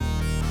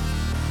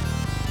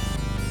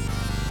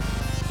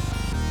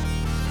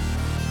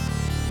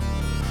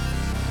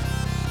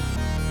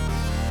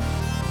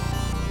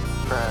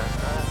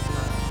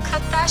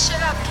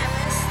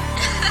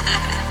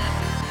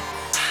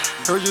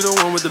Heard you the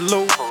one with the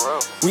low.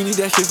 We need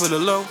that shit for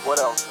the low. What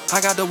else? I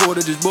got the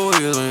water just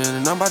boiling,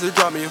 and I'm about to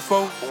drop me a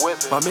 4.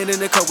 My man in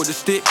the cup with the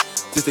stick,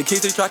 just in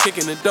case they try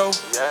kicking the dough.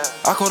 Yeah.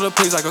 I call the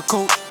plays like a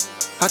coach.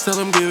 I tell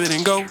them give it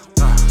and go.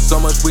 So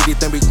much weed, they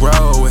think we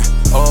growing.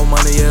 Old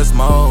money is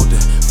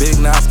molded. Big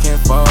knots can't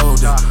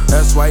fold it.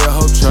 That's why your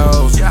hoe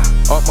chose.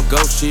 Off my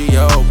go, she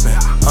open.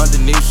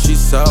 Underneath, she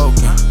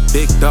soaking.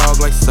 Big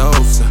dog like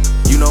Sosa.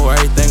 You know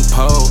everything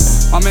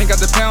potent. My man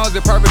got the pounds,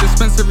 the private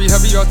dispensary,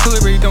 heavy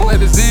artillery. Don't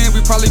let us in, we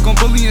probably gon'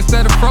 bully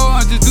instead of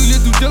fraud. Just do your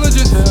due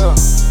diligence.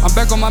 I'm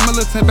back on my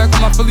militant, back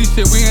on my Philly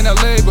shit. We in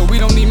LA, but we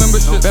don't need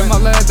membership. Bet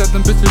my lads that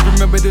them bitches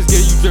remember this.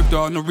 Yeah, you dripped,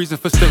 dog. No reason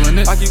for stealing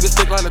it. I keep the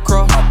stick like a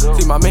cross.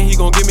 See my man, he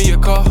gon' give me a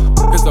call.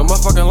 It's the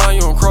motherfucking line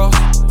you don't cross.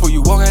 Before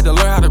you walk, I had to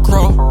learn how to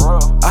crawl.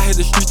 I had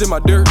the streets in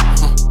my dirt.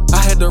 I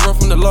had to run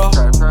from the law.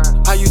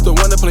 I used to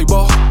wanna play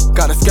ball.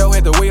 Got a scale,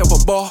 had to weigh up a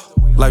ball.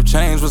 Life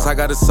changed once I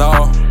got a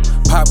saw.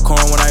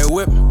 Popcorn when I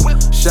whip.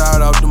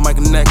 Shout out to Mike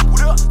Neck.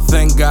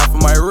 Thank God for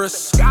my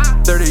wrist.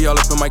 30 all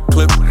up in my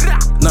clip.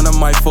 None of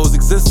my foes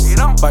exist.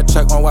 If I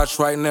check my watch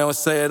right now and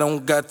say I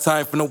don't got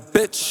time for no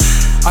bitch.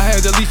 I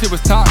had the leash, it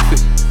was toxic.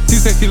 She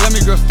said she let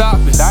me, girl,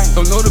 stop it.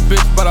 Don't know the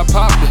bitch, but I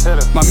popped it.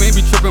 My man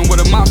be trippin' with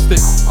a mop stick.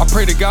 I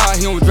pray to God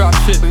he don't drop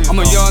shit. I'm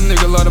a young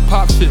nigga, love to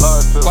pop shit.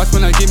 Watch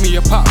when I give me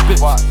a pop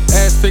bitch.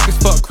 Ass fake as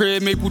fuck,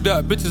 crib mapled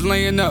up. Bitches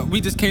laying up,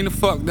 we just came to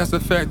fuck. That's a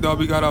fact, dog,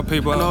 we got our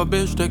paper. I know a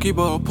bitch that keep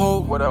her a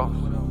pole. What else?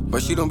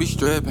 But she don't be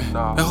strippin'.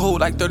 That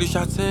hold like 30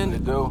 shots in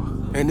it.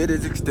 And it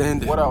is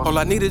extended. What else? All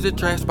I need is a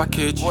trash by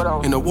kitchen. What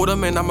else? In the water,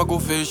 man, I'ma go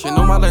fishing.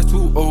 On my last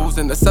 2 O's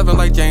and the 7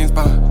 like James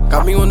Bond.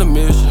 Got me on the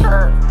mission.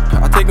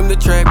 I take him to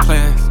track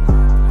class.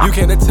 You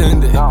can't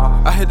attend it.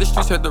 I hit the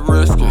streets, had to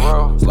risk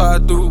it.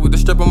 Slide through with the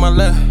strap on my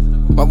lap.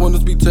 My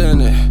windows be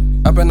tinted.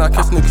 I bet not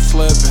catch niggas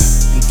slipping.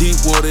 In deep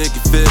water, it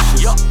get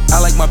vicious.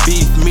 I like my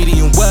beef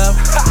medium well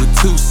with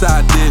 2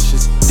 side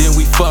dishes. Then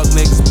we fuck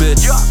niggas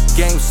bitches.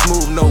 Game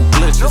smooth, no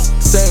glitches.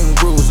 Same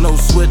rules, no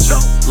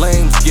switching.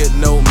 Lames get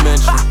no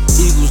mention.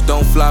 Eagles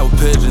don't fly with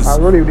pigeons. I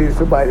really need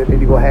somebody that need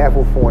to go half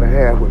or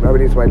 4.5 with me. I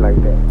really need somebody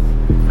like that.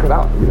 Cause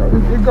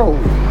it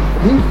goes.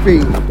 He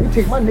feeds. They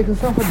take my niggas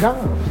some for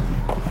dimes.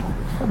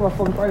 That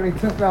motherfucker probably make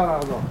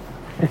 $10,000 off.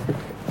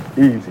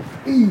 Easy.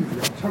 Easy.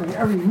 I'm telling you,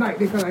 every night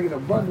they come out and get a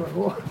bundle of